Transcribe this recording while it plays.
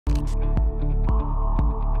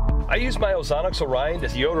I use my Ozonics Orion to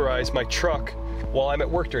deodorize my truck while I'm at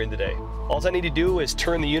work during the day. All I need to do is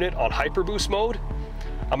turn the unit on Hyperboost mode.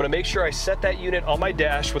 I'm gonna make sure I set that unit on my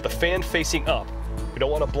dash with the fan facing up. We don't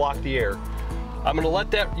wanna block the air. I'm gonna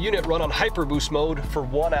let that unit run on Hyperboost mode for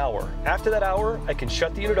 1 hour. After that hour, I can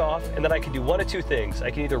shut the unit off, and then I can do one of two things. I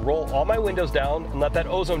can either roll all my windows down and let that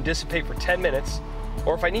ozone dissipate for 10 minutes,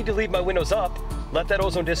 or if I need to leave my windows up, let that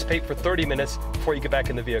ozone dissipate for 30 minutes before you get back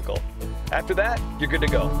in the vehicle. After that, you're good to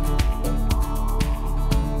go.